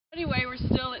Anyway, we're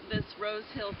still at this Rose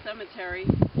Hill Cemetery,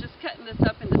 just cutting this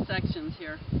up into sections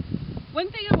here.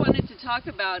 One thing I wanted to talk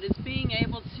about is being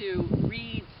able to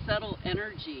read subtle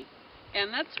energy.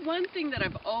 And that's one thing that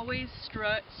I've always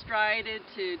strided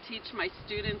to teach my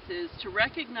students is to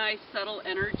recognize subtle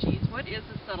energies. What is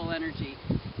a subtle energy?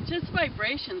 Just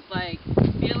vibrations, like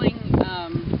feeling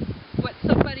what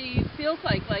somebody feels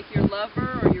like your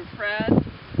lover or your friend.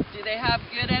 Do they have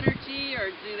good energy or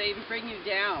do they bring you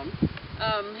down?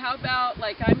 How about,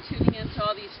 like, I'm tuning into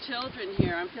all these children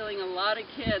here. I'm feeling a lot of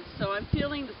kids, so I'm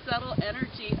feeling the subtle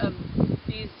energy of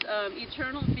these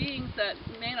eternal beings that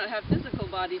may not have physical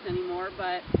bodies anymore,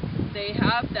 but they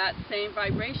have that same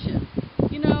vibration.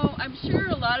 You know, I'm sure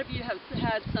a lot of you have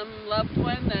had some loved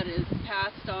one that is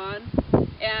passed on,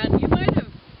 and you might have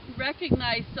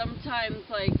recognized sometimes,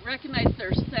 like, recognized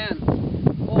their sense,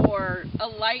 or a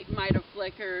light might have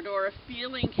flickered, or a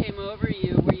feeling came over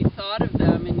you where you thought of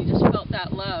them and you just felt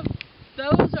that love.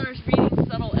 Those are reading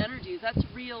subtle energies. That's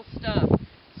real stuff.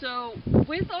 So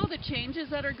with all the changes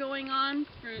that are going on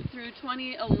through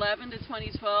 2011 to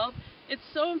 2012, it's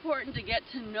so important to get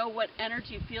to know what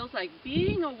energy feels like.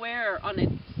 Being aware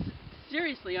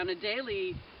seriously on a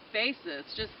daily basis,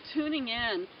 just tuning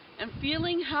in and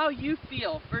feeling how you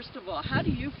feel. First of all, how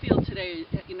do you feel today?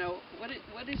 You know, what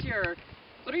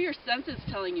are your senses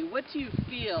telling you? What do you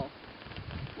feel?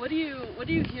 What are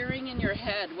you hearing in your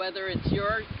head, whether it's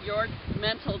your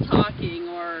mental talking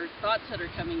or thoughts that are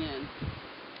coming in?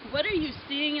 What are you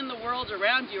seeing in the world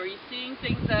around you? Are you seeing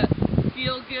things that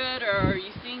feel good, or are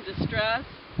you seeing distress?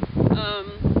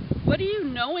 What are you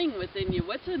knowing within you?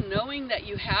 What's a knowing that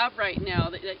you have right now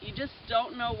that you just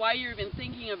don't know why you're even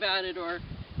thinking about it, or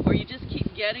you just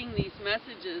keep getting these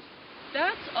messages?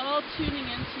 That's all tuning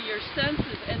into your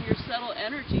senses and your subtle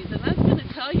energies, and that's going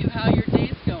to tell you how your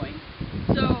day's going.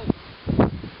 So,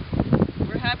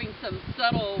 we're having some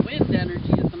subtle wind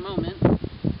energy at the moment.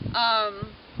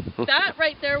 That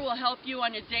right there will help you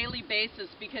on a daily basis,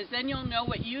 because then you'll know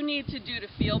what you need to do to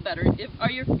feel better. If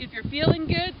you're feeling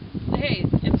good, hey,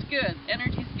 it's good.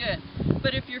 Energy's good.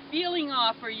 But if you're feeling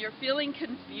off, or you're feeling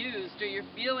confused, or you're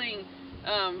feeling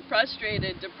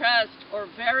frustrated, depressed, or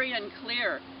very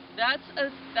unclear, that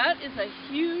is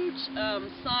a huge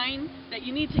sign that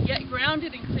you need to get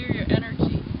grounded and clear your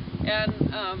energy.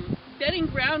 And getting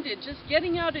grounded, just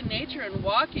getting out in nature and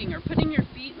walking, or putting your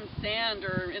feet in sand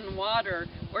or in water,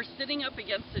 or sitting up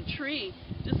against a tree,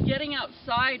 just getting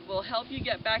outside will help you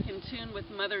get back in tune with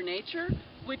Mother Nature,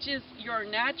 which is your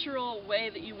natural way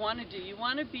that you want to do. You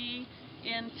want to be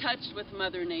in touch with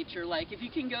Mother Nature. Like, if you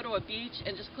can go to a beach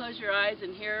and just close your eyes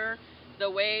and hear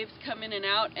the waves come in and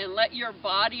out, and let your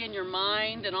body and your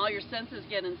mind and all your senses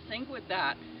get in sync with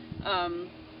that,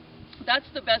 that's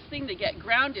the best thing to get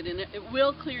grounded, and it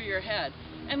will clear your head.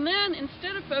 And then,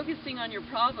 instead of focusing on your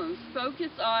problems,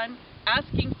 focus on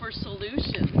asking for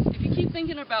solutions. If you keep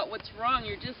thinking about what's wrong,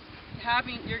 you're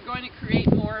going to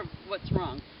create more of what's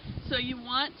wrong. So you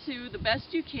want to, the best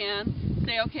you can,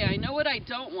 say, okay, I know what I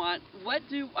don't want. What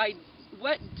do I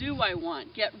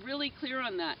want? Get really clear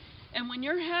on that. And when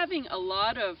you're having a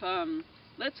lot of,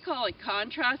 let's call it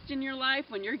contrast in your life,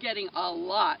 when you're getting a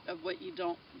lot of what you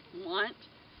don't want,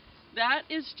 that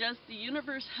is just the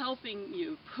universe helping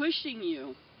you, pushing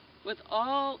you with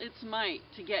all its might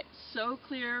to get so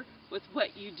clear with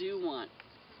what you do want.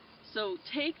 So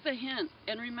take the hint,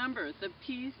 and remember,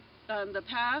 the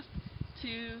path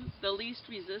to the least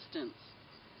resistance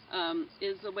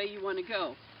is the way you want to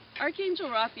go.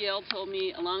 Archangel Raphael told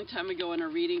me a long time ago in a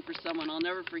reading for someone, I'll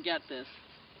never forget this,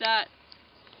 that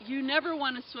you never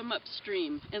want to swim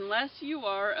upstream unless you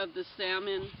are of the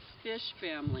salmon fish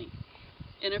family.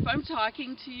 And if I'm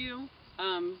talking to you,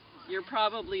 you're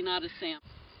probably not a salmon.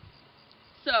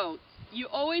 So you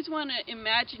always want to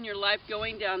imagine your life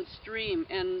going downstream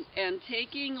and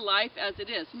taking life as it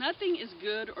is. Nothing is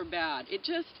good or bad. It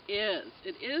just is.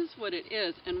 It is what it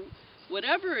is. And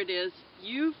whatever it is,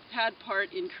 you've had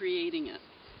part in creating it.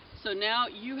 So now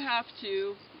you have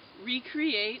to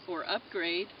recreate or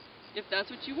upgrade if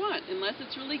that's what you want. Unless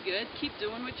it's really good, keep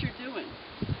doing what you're doing.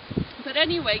 But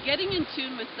anyway, getting in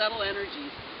tune with subtle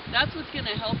energies, that's what's going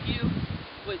to help you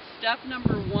with step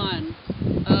number 1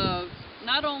 of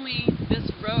not only this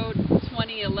road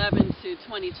 2011 to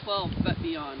 2012, but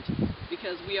beyond.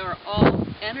 Because we are all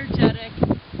energetic,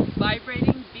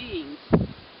 vibrating beings,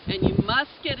 and you must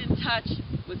get in touch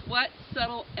with what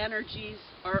subtle energies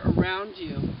are around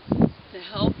you to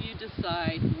help you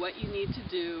decide what you need to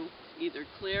do, either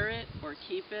clear it or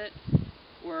keep it,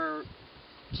 or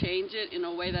change it in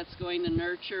a way that's going to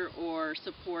nurture or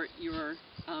support your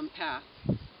path.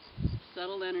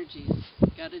 Subtle energies,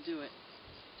 got to do it.